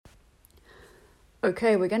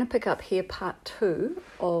Okay, we're going to pick up here part 2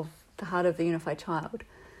 of the Heart of the Unified Child.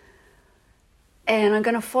 And I'm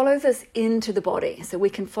going to follow this into the body. So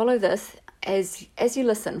we can follow this as you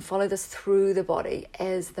listen, follow this through the body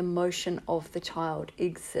as the motion of the child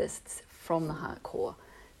exists from the heart core.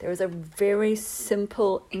 There is a very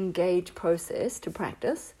simple engage process to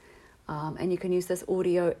practice. And you can use this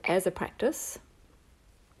audio as a practice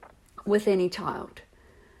with any child.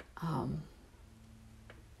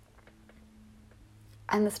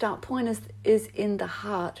 And the start point is in the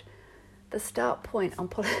heart. The start point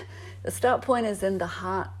is in the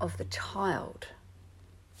heart of the child.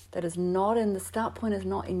 The start point is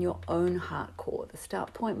not in your own heart core. The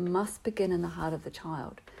start point must begin in the heart of the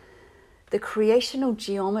child. The creational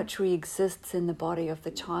geometry exists in the body of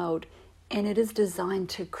the child, and it is designed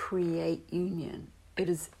to create union. It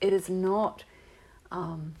is not,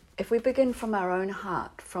 if we begin from our own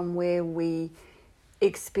heart, from where we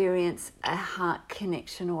experience a heart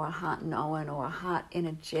connection or a heart known or a heart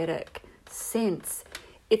energetic sense,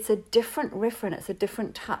 it's a different referent, it's a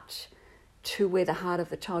different touch to where the heart of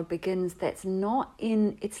the child begins. It's not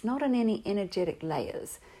in any energetic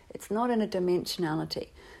layers. It's not in a dimensionality.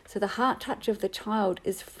 So the heart touch of the child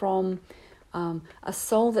is from a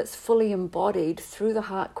soul that's fully embodied through the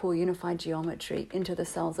heart core unified geometry into the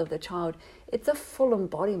cells of the child. It's a full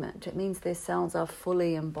embodiment. It means their cells are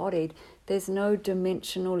fully embodied. There's no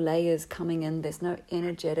dimensional layers coming in. There's no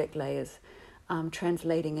energetic layers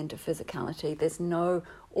translating into physicality. There's no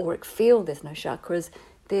auric field. There's no chakras.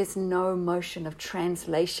 There's no motion of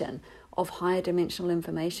translation of higher dimensional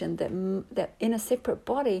information that in a separate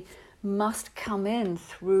body must come in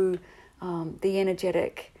through the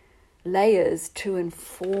energetic layers to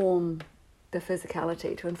inform the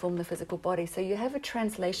physicality, to inform the physical body. So you have a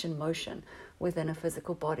translation motion within a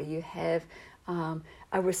physical body. You have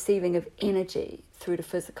a receiving of energy through the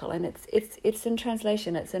physical, and it's in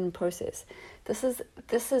translation. It's in process.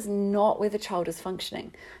 This is not where the child is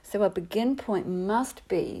functioning. So a begin point must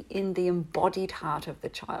be in the embodied heart of the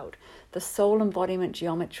child, the soul embodiment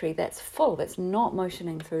geometry that's full, that's not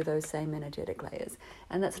motioning through those same energetic layers,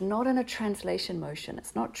 and that's not in a translation motion.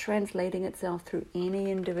 It's not translating itself through any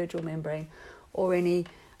individual membrane or any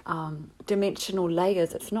dimensional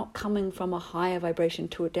layers. It's not coming from a higher vibration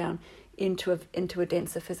to a down into a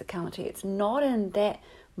denser physicality. It's not in that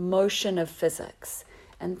motion of physics.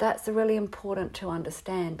 And that's really important to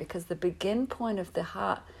understand, because the begin point of the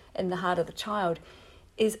heart in the heart of the child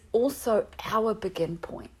is also our begin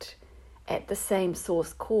point at the same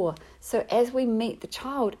source core. So as we meet the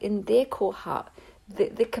child in their core heart,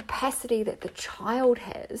 the capacity that the child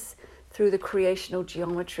has through the creational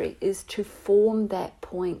geometry is to form that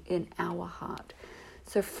point in our heart.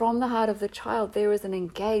 So from the heart of the child, there is an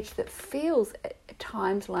engage that feels at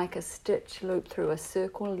times like a stitch loop through a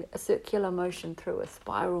circular motion through, a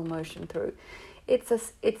spiral motion through. It's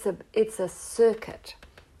a circuit,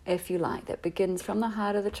 if you like, that begins from the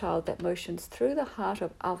heart of the child, that motions through the heart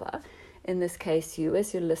of other, in this case you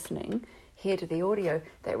as you're listening here to the audio,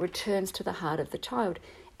 that returns to the heart of the child.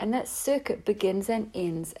 And that circuit begins and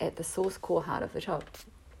ends at the source core heart of the child.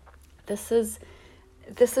 This is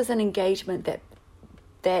an engagement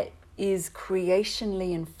that is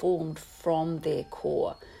creationally informed from their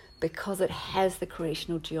core, because it has the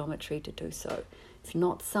creational geometry to do so. It's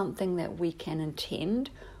not something that we can intend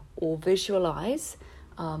or visualize.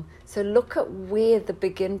 So look at where the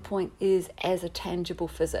begin point is as a tangible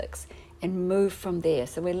physics and move from there.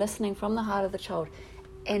 So we're listening from the heart of the child,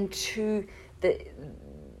 and to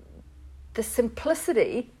the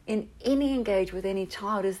simplicity in any engage with any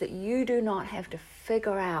child is that you do not have to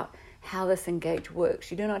figure out how this engage works.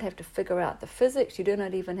 You do not have to figure out the physics. You do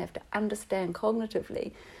not even have to understand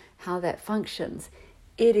cognitively how that functions.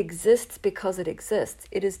 It exists because it exists.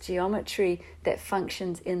 It is geometry that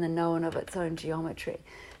functions in the known of its own geometry.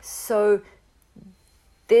 So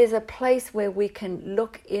there's a place where we can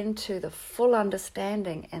look into the full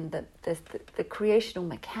understanding and the creational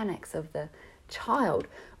mechanics of the child,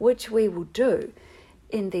 which we will do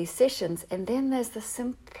in these sessions. And then there's the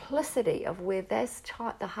simplicity of where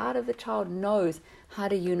the heart of the child knows how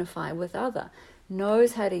to unify with other,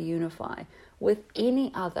 knows how to unify with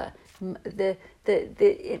any other. The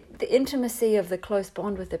intimacy of the close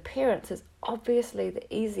bond with the parents is obviously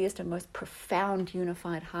the easiest and most profound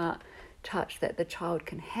unified heart touch that the child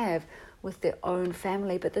can have with their own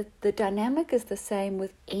family. But the dynamic is the same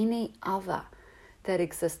with any other that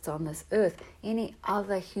exists on this earth, any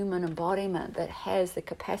other human embodiment that has the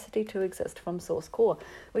capacity to exist from source core,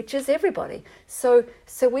 which is everybody. So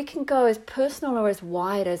we can go as personal or as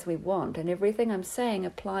wide as we want, and everything I'm saying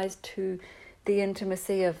applies to the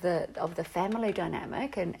intimacy of the family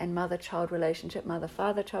dynamic and mother-child relationship,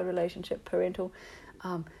 mother-father-child relationship, parental,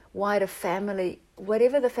 wider family,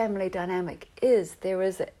 whatever the family dynamic is, there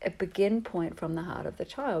is a begin point from the heart of the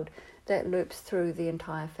child that loops through the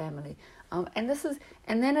entire family. And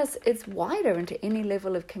then it's wider into any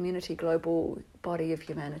level of community, global body of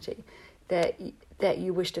humanity that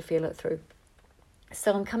you wish to feel it through.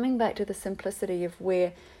 So I'm coming back to the simplicity of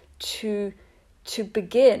where to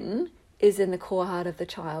begin is in the core heart of the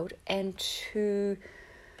child, and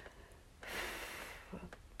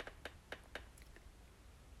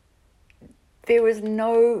there is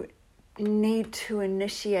no need to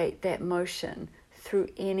initiate that motion through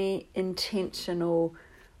any intentional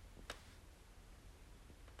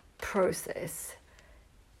process.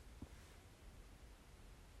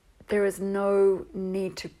 There is no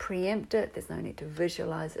need to preempt it. There's no need to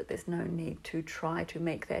visualize it. There's no need to try to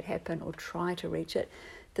make that happen or try to reach it.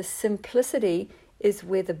 The simplicity is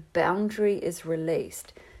where the boundary is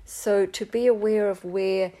released. So to be aware of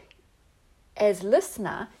where, as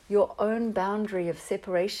listener, your own boundary of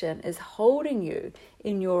separation is holding you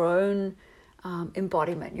in your own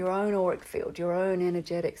embodiment, your own auric field, your own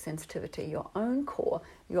energetic sensitivity, your own core,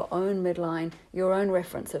 your own midline, your own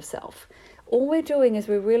reference of self. All we're doing is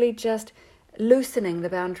we're really just loosening the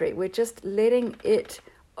boundary. We're just letting it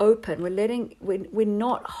open. We're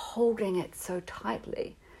not holding it so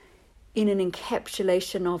tightly in an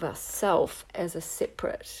encapsulation of ourself as a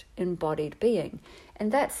separate embodied being.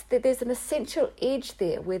 And there's an essential edge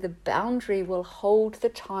there where the boundary will hold the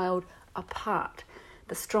child apart.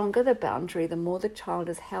 The stronger the boundary, the more the child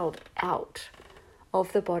is held out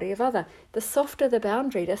of the body of other. The softer the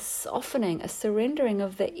boundary, the softening, a surrendering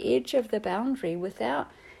of the edge of the boundary without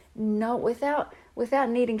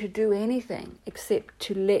needing to do anything except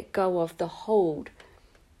to let go of the hold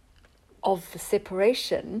of the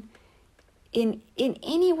separation in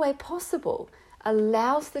any way possible,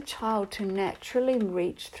 allows the child to naturally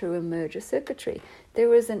reach through emerger circuitry.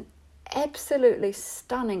 There is an absolutely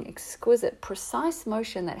stunning, exquisite, precise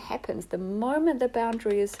motion that happens the moment the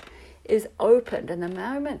boundary is opened, and the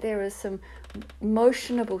moment there is some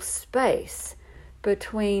motionable space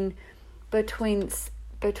between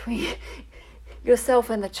yourself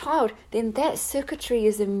and the child, then that circuitry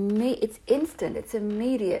is it's instant, it's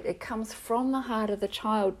immediate. It comes from the heart of the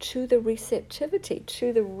child to the receptivity,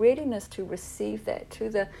 to the readiness to receive that, to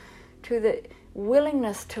the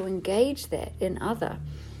willingness to engage that in other.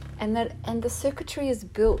 And the circuitry is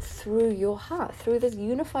built through your heart, through this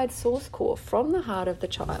unified source core from the heart of the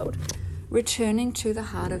child, returning to the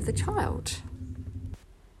heart of the child.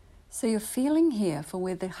 So you're feeling here for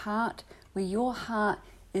where your heart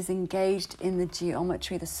is engaged in the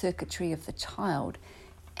geometry, the circuitry of the child,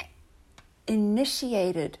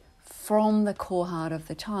 initiated from the core heart of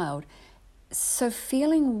the child. So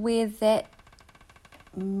feeling where that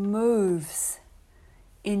moves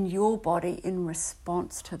in your body in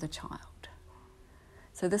response to the child.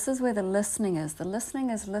 So this is where the listening is. The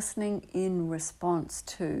listening is listening in response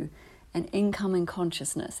to an incoming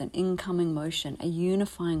consciousness, an incoming motion, a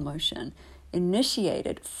unifying motion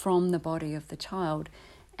initiated from the body of the child,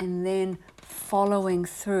 and then following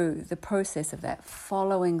through the process of that,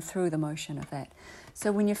 following through the motion of that.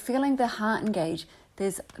 So when you're feeling the heart engage,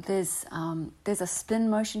 there's a spin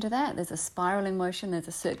motion to that, there's a spiraling motion, there's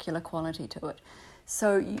a circular quality to it.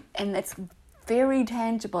 And it's very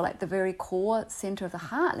tangible at the very core center of the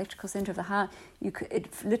heart, electrical center of the heart. It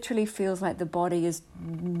literally feels like the body is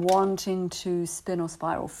wanting to spin or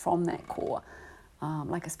spiral from that core,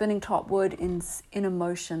 like a spinning top would in a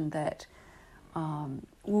motion that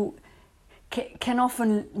can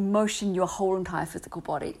often motion your whole entire physical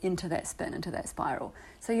body into that spin, into that spiral.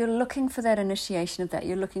 So you're looking for that initiation of that.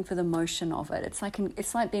 You're looking for the motion of it. It's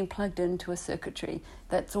like being plugged into a circuitry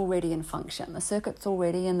that's already in function. The circuit's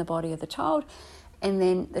already in the body of the child, and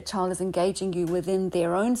then the child is engaging you within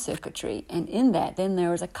their own circuitry. And in that, then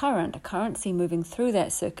there is a currency moving through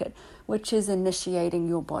that circuit, which is initiating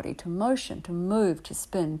your body to motion, to move, to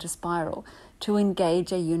spin, to spiral, to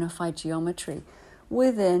engage a unified geometry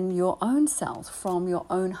within your own self from your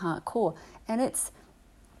own heart core. And it's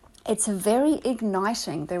very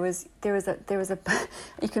igniting. There is a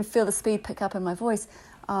you can feel the speed pick up in my voice.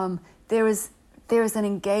 There is an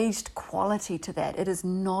engaged quality to that. It is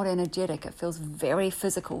not energetic. It feels very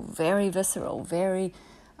physical, very visceral, very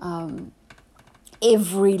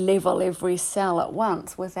every level, every cell at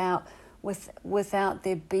once, without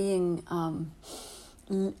there being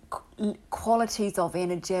qualities of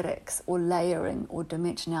energetics or layering or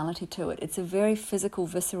dimensionality to it. It's a very physical,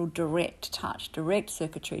 visceral, direct touch, direct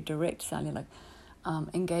circuitry, direct cellular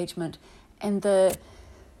engagement. And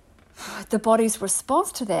the body's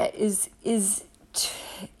response to that is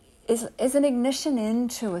an ignition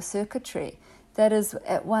into a circuitry that is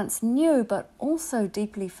at once new but also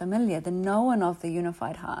deeply familiar. The known of the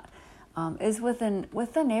unified heart is within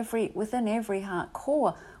every heart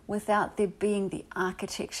core, without there being the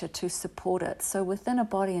architecture to support it. So within a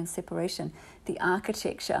body in separation, the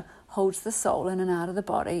architecture holds the soul in and out of the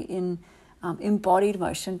body in embodied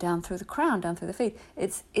motion down through the crown, down through the feet.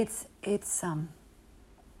 It's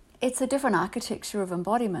a different architecture of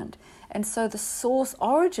embodiment, and so the source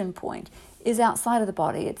origin point is outside of the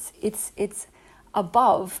body. It's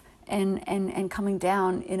above and coming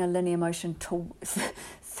down in a linear motion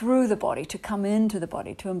through the body, to come into the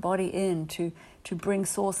body, to embody in, to bring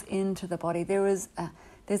source into the body. There's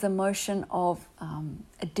a motion of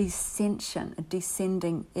a descension, a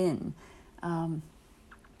descending in,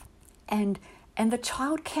 and the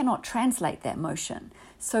child cannot translate that motion.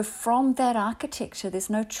 So from that architecture, there's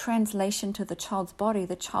no translation to the child's body.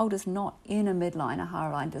 The child is not in a midline, a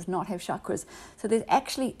hara line, does not have chakras. So there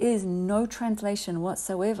actually is no translation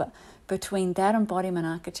whatsoever between that embodiment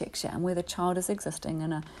architecture and where the child is existing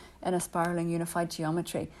in a spiraling unified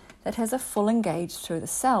geometry that has a full engage through the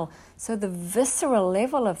cell. So the visceral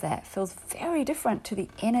level of that feels very different to the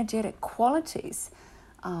energetic qualities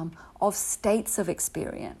of states of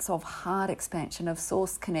experience, of heart expansion, of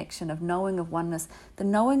source connection, of knowing of oneness. The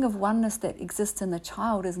knowing of oneness that exists in the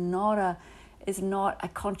child is not a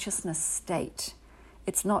consciousness state.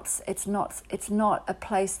 It's not a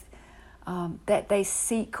place that they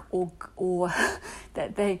seek or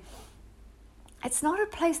that they. It's not a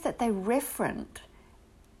place that they referent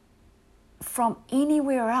from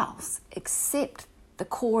anywhere else except the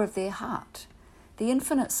core of their heart. The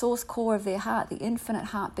infinite source core of their heart, the infinite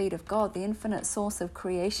heartbeat of God, the infinite source of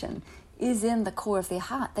creation is in the core of their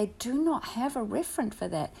heart. They do not have a referent for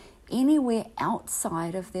that anywhere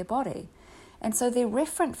outside of their body. And so their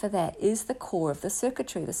referent for that is the core of the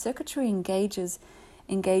circuitry. The circuitry engages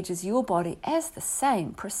your body as the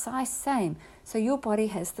same, precise same. So your body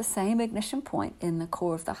has the same ignition point in the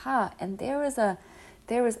core of the heart. And there is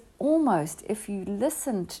almost, if you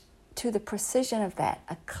listen to the precision of that,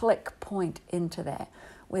 a click point into that,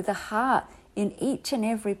 where the heart in each and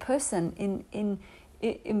every person in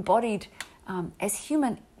embodied as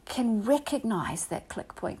human can recognize that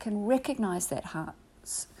click point, can recognize that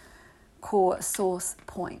heart's core source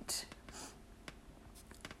point.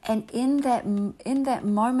 And in that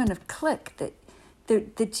moment of click, that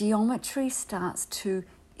the geometry starts to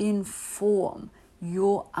inform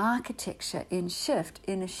your architecture in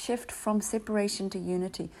a shift from separation to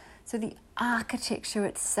unity. So the architecture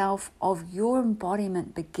itself of your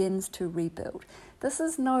embodiment begins to rebuild. This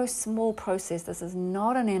is no small process. This is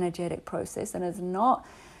not an energetic process, and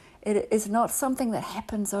it is not something that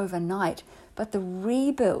happens overnight. But the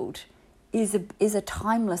rebuild is a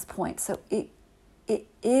timeless point. So it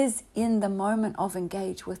is in the moment of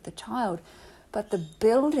engage with the child. But the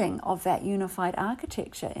building of that unified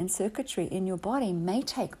architecture and circuitry in your body may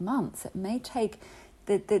take months. It may take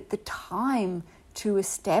the time to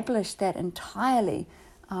establish that entirely.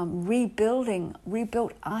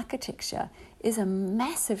 Rebuilt architecture is a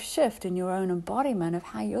massive shift in your own embodiment of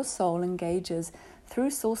how your soul engages through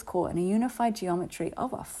source core in a unified geometry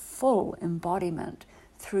of a full embodiment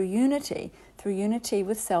through unity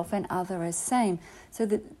with self and other as same. So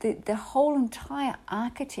that the whole entire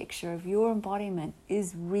architecture of your embodiment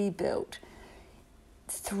is rebuilt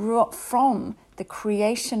from the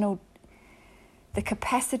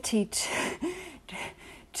capacity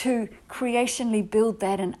to creationally build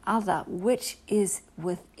that in other, which is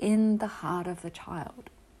within the heart of the child.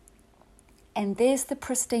 And there's the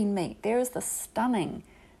pristine meat. There is the stunning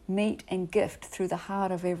meat and gift through the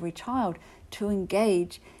heart of every child to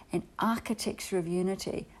engage an architecture of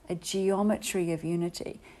unity, a geometry of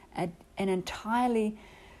unity, an entirely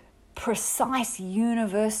precise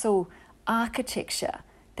universal architecture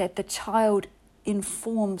that the child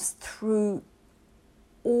informs through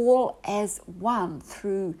all as one,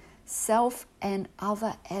 through self and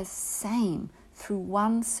other as same, through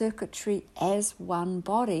one circuitry as one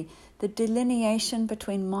body. The delineation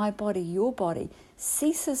between my body, your body,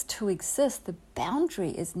 ceases to exist. The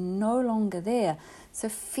boundary is no longer there. So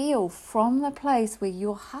feel from the place where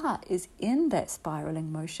your heart is in that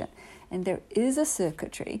spiraling motion, and there is a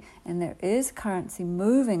circuitry and there is currency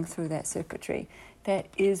moving through that circuitry that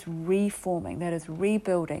is reforming, that is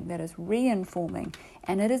rebuilding, that is reinforming,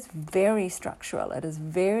 and it is very structural. It is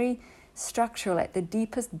very structural at the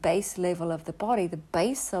deepest base level of the body. The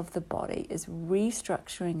base of the body is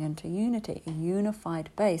restructuring into unity, a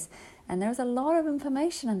unified base. And there's a lot of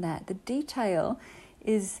information in that. The detail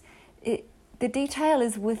is the detail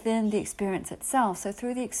is within the experience itself. So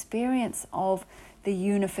through the experience of the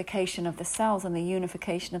unification of the cells and the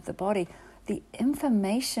unification of the body, the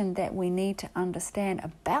information that we need to understand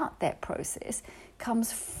about that process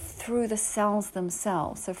comes through the cells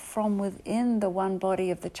themselves. So from within the one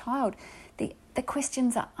body of the child, the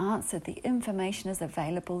questions are answered, the information is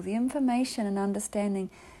available. The information and understanding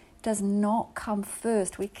does not come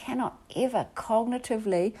first. We cannot ever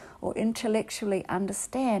cognitively or intellectually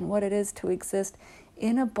understand what it is to exist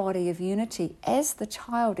in a body of unity as the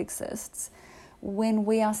child exists when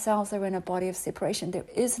we ourselves are in a body of separation. There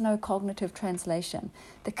is no cognitive translation.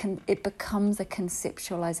 It becomes a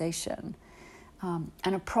conceptualization, an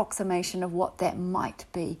approximation of what that might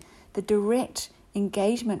be. The direct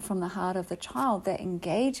engagement from the heart of the child that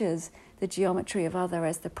engages the geometry of other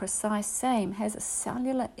as the precise same has a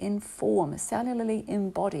cellularly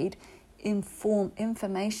embodied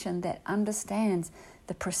information that understands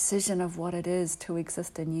the precision of what it is to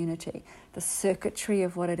exist in unity, the circuitry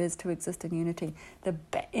of what it is to exist in unity, the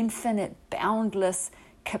infinite, boundless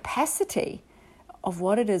capacity of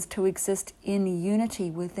what it is to exist in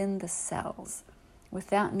unity within the cells,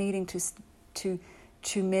 without needing to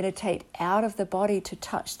meditate out of the body to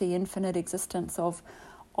touch the infinite existence of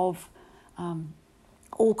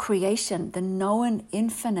all creation. The known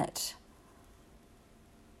infinite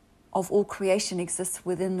of all creation exists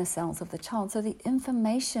within the cells of the child. So the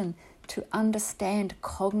information to understand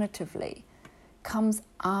cognitively comes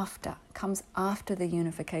after the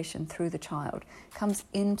unification through the child, comes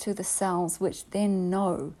into the cells, which then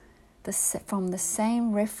know from the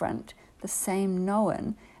same referent, the same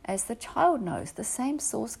known as the child knows, the same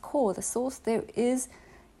source core, the source there is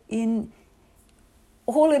in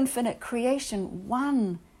all infinite creation,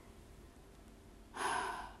 one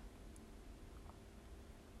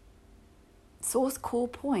source core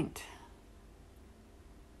point,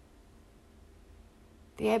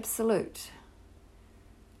 the absolute.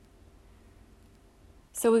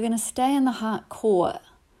 So we're going to stay in the heart core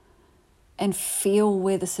and feel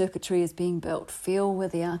where the circuitry is being built, feel where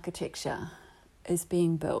the architecture is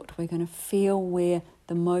being built. We're going to feel where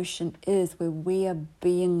the motion is, where we are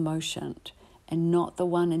being motioned and not the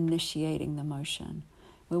one initiating the motion,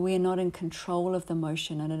 where we are not in control of the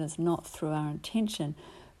motion and it is not through our intention,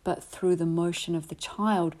 but through the motion of the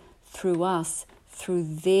child, through us, through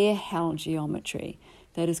their held geometry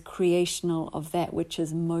that is creational of that which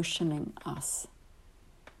is motioning us.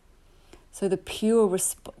 So the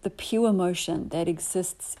pure motion that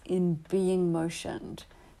exists in being motioned,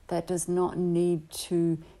 that does not need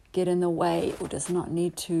to get in the way or does not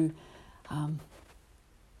need to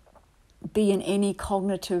be in any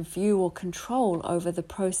cognitive view or control over the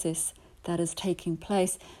process that is taking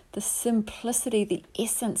place. The simplicity, the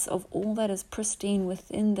essence of all that is pristine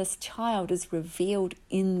within this child is revealed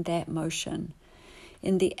in that motion,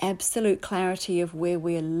 in the absolute clarity of where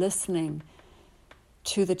we're listening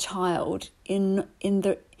to the child, in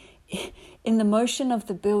the motion of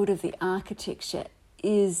the build of the architecture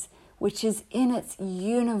which is in its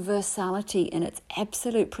universality, in its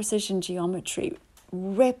absolute precision geometry,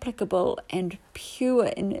 replicable and pure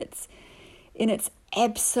in its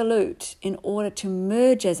absolute, in order to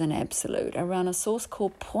merge as an absolute around a source core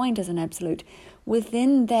point as an absolute.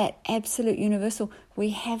 Within that absolute universal, we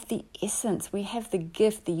have the essence, we have the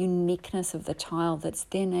gift, the uniqueness of the child that's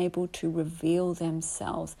then able to reveal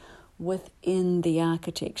themselves within the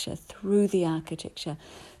architecture, through the architecture.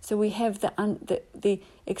 So we have the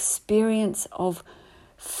experience of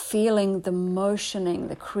feeling the motioning,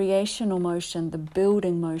 the creational motion, the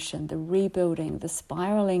building motion, the rebuilding, the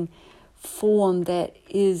spiraling form that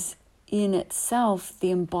is in itself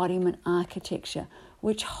the embodiment architecture,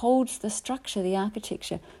 which holds the structure, the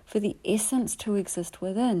architecture, for the essence to exist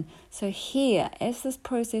within. So here, as this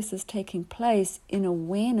process is taking place in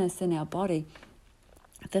awareness in our body,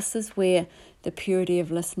 this is where the purity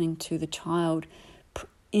of listening to the child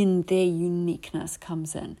in their uniqueness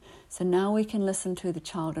comes in. So now we can listen to the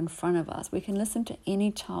child in front of us. We can listen to any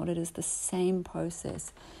child. It is the same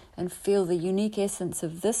process, and feel the unique essence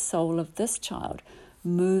of this soul, of this child,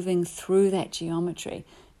 moving through that geometry.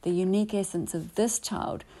 The unique essence of this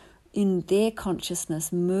child in their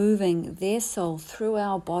consciousness, moving their soul through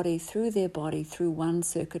our body, through their body, through one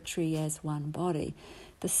circuitry as one body.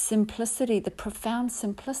 The simplicity, the profound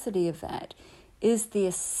simplicity of that is the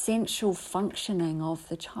essential functioning of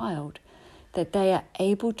the child. That they are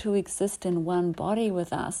able to exist in one body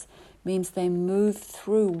with us means they move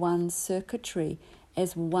through one circuitry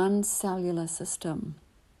as one cellular system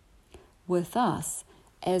with us,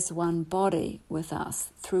 as one body with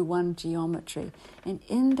us, through one geometry. And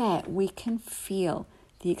in that we can feel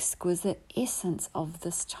the exquisite essence of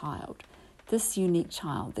this child, this unique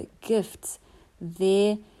child that gifts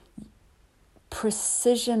their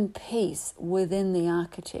precision piece within the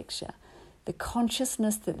architecture, the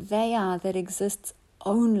consciousness that they are, that exists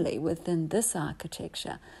only within this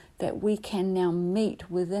architecture, that we can now meet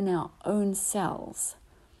within our own cells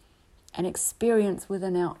and experience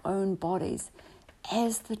within our own bodies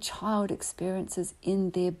as the child experiences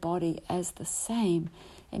in their body as the same.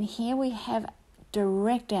 And here we have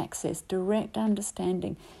direct access, direct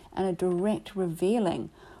understanding, and a direct revealing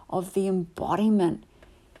of the embodiment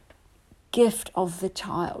gift of the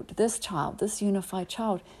child, this unified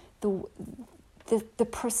child, the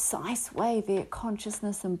precise way their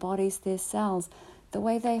consciousness embodies their cells, the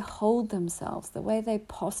way they hold themselves, the way they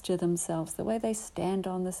posture themselves, the way they stand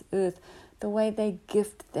on this earth, the way they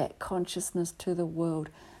gift that consciousness to the world,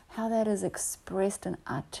 how that is expressed and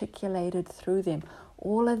articulated through them.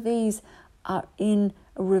 All of these are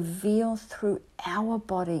revealed through our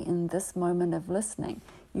body in this moment of listening.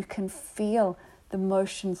 You can feel the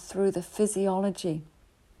motion through the physiology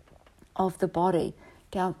of the body,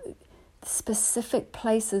 down specific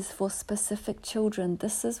places for specific children.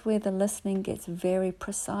 This is where the listening gets very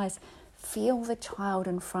precise. Feel the child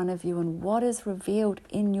in front of you and what is revealed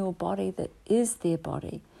in your body that is their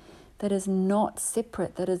body, that is not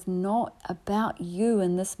separate, that is not about you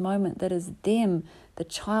in this moment, that is them, the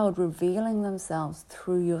child revealing themselves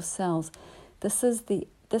through your cells. This is the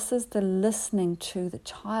listening to the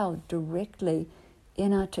child directly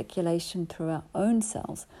in articulation through our own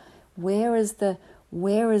cells. Where is the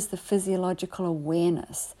physiological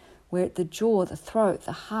awareness? Where the jaw, the throat,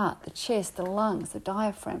 the heart, the chest, the lungs, the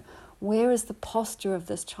diaphragm? Where is the posture of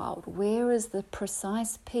this child? Where is the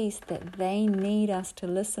precise piece that they need us to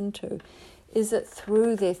listen to? Is it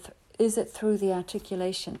through the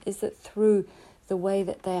articulation? Is it through the way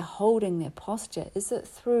that they're holding their posture? Is it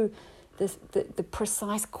through the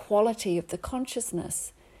precise quality of the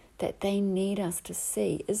consciousness that they need us to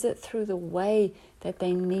see? Is it through the way that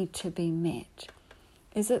they need to be met?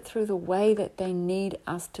 Is it through the way that they need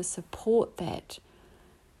us to support that?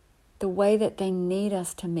 The way that they need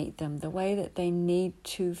us to meet them, the way that they need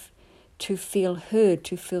to feel heard,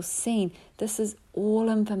 to feel seen. This is all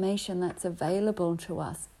information that's available to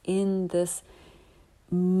us in this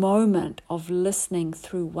moment of listening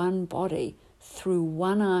through one body, through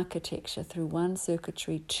one architecture, through one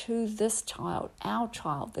circuitry to this child, our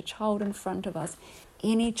child, the child in front of us,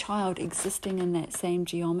 any child existing in that same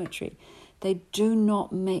geometry. They do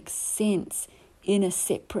not make sense in a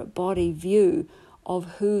separate body view of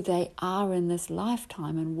who they are in this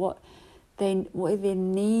lifetime and where their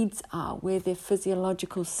needs are, where their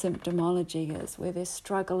physiological symptomology is, where their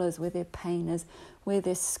struggle is, where their pain is, where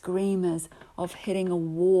their scream is of hitting a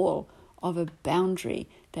wall of a boundary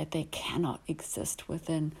that they cannot exist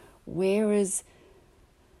within. Where is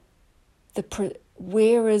the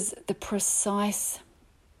precise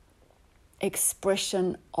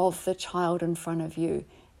expression of the child in front of you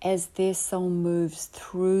as their soul moves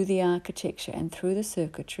through the architecture and through the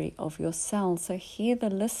circuitry of your cells? So here the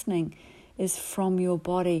listening is from your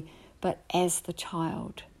body, but as the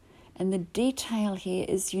child. And the detail here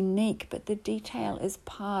is unique, but the detail is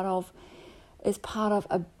part of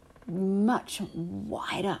a much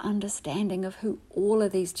wider understanding of who all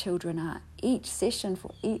of these children are. Each session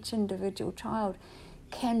for each individual child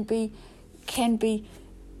can be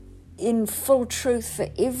in full truth for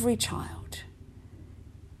every child.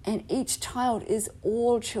 And each child is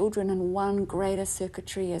all children in one greater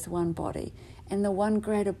circuitry as one body. And the one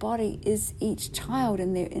greater body is each child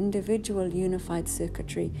in their individual unified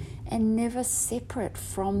circuitry, and never separate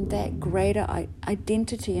from that greater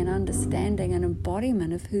identity and understanding and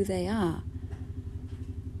embodiment of who they are.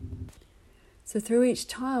 So through each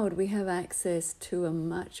child we have access to a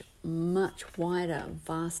much, much wider,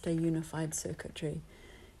 vaster unified circuitry.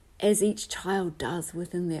 As each child does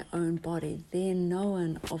within their own body, they're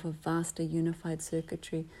known of a vaster unified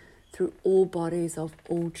circuitry through all bodies of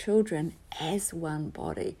all children as one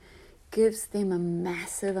body. Gives them a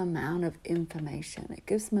massive amount of information. It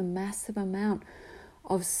gives them a massive amount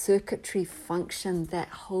of circuitry function that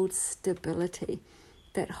holds stability,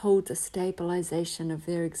 that holds a stabilization of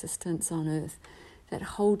their existence on earth, that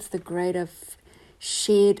holds the greater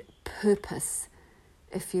shared purpose,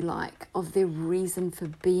 if you like, of their reason for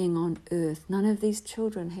being on earth. None of these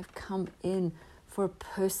children have come in for a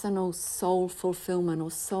personal soul fulfillment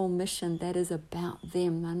or soul mission that is about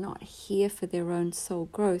them. They're not here for their own soul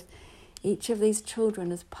growth. Each of these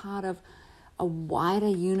children is part of a wider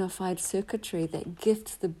unified circuitry that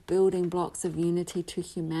gifts the building blocks of unity to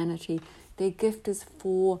humanity. Their gift is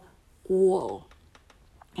for all.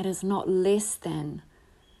 It is not less than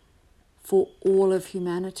for all of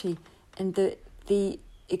humanity. and the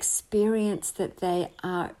experience that they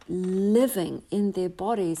are living in their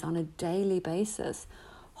bodies on a daily basis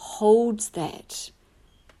holds that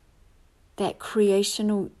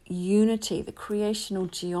creational unity, the creational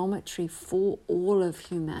geometry for all of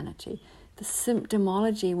humanity. The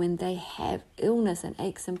symptomology when they have illness and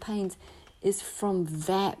aches and pains is from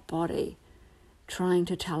that body trying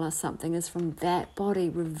to tell us something, is from that body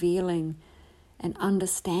revealing an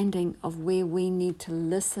understanding of where we need to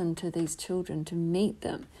listen to these children, to meet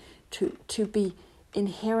them, to be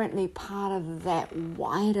inherently part of that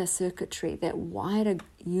wider circuitry, that wider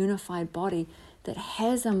unified body that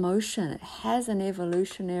has a motion, it has an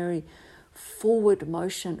evolutionary forward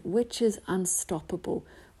motion which is unstoppable,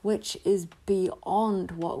 which is beyond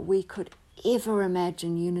what we could ever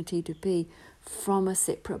imagine unity to be from a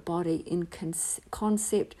separate body in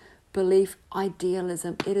concept, belief,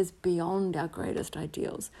 idealism. It is beyond our greatest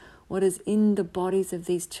ideals. What is in the bodies of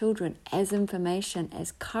these children as information,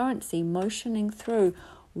 as currency, motioning through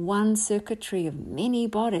one circuitry of many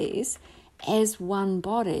bodies as one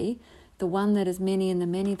body, the one that is many and the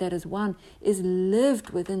many that is one, is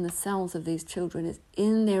lived within the cells of these children, is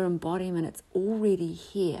in their embodiment. It's already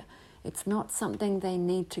here. It's not something they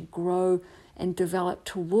need to grow and develop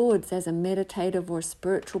towards as a meditative or a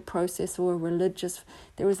spiritual process or a religious.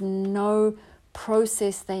 There is no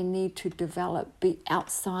process they need to develop be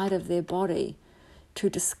outside of their body to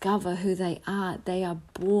discover who they are. They are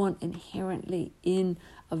born inherently in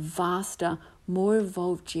a vaster, more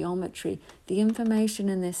evolved geometry. The information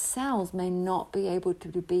in their cells may not be able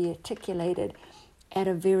to be articulated at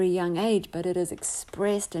a very young age, but it is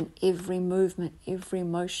expressed in every movement, every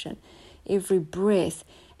motion, every breath,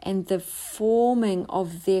 and the forming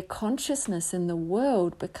of their consciousness in the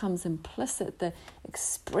world becomes implicit. The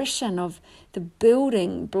expression of the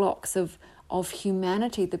building blocks of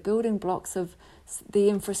humanity, the building blocks of the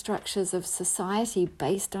infrastructures of society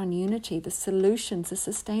based on unity, the solutions, the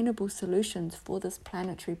sustainable solutions for this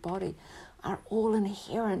planetary body are all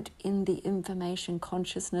inherent in the information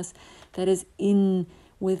consciousness that is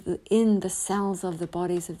within the cells of the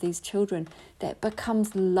bodies of these children, that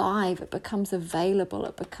becomes live, it becomes available,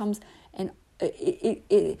 it becomes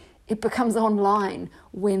it becomes online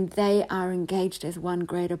when they are engaged as one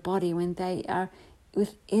greater body, when they are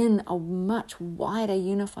within a much wider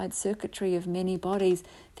unified circuitry of many bodies.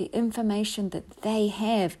 The information that they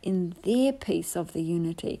have in their piece of the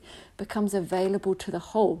unity becomes available to the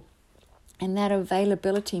whole, and that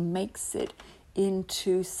availability makes it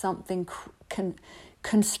into something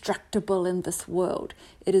constructible in this world.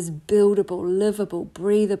 It is buildable, livable,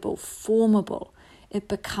 breathable, formable. It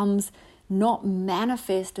becomes not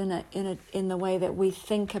manifest in the way that we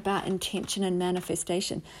think about intention and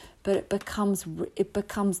manifestation, but it becomes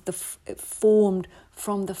formed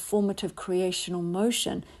from the formative creational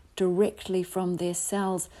motion directly from their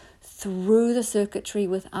cells through the circuitry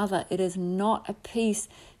with other. It is not a piece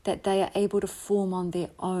that they are able to form on their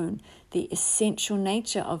own. The essential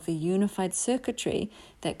nature of the unified circuitry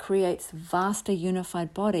that creates vaster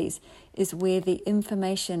unified bodies is where the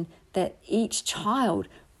information that each child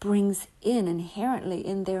brings in inherently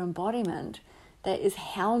in their embodiment, that is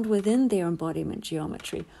held within their embodiment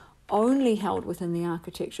geometry, only held within the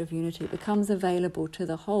architecture of unity, becomes available to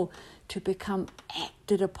the whole to become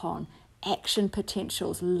acted upon, action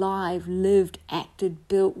potentials, live, lived, acted,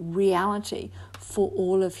 built reality for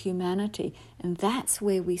all of humanity. And that's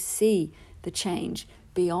where we see the change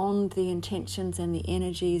beyond the intentions and the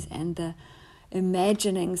energies and the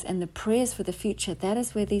imaginings and the prayers for the future. That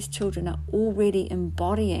is where these children are already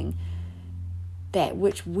embodying that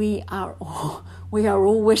which we are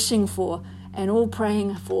all wishing for and all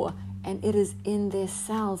praying for, and it is in their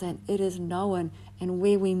cells and it is known, and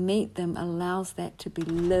where we meet them allows that to be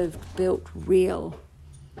lived, built, real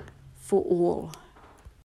for all.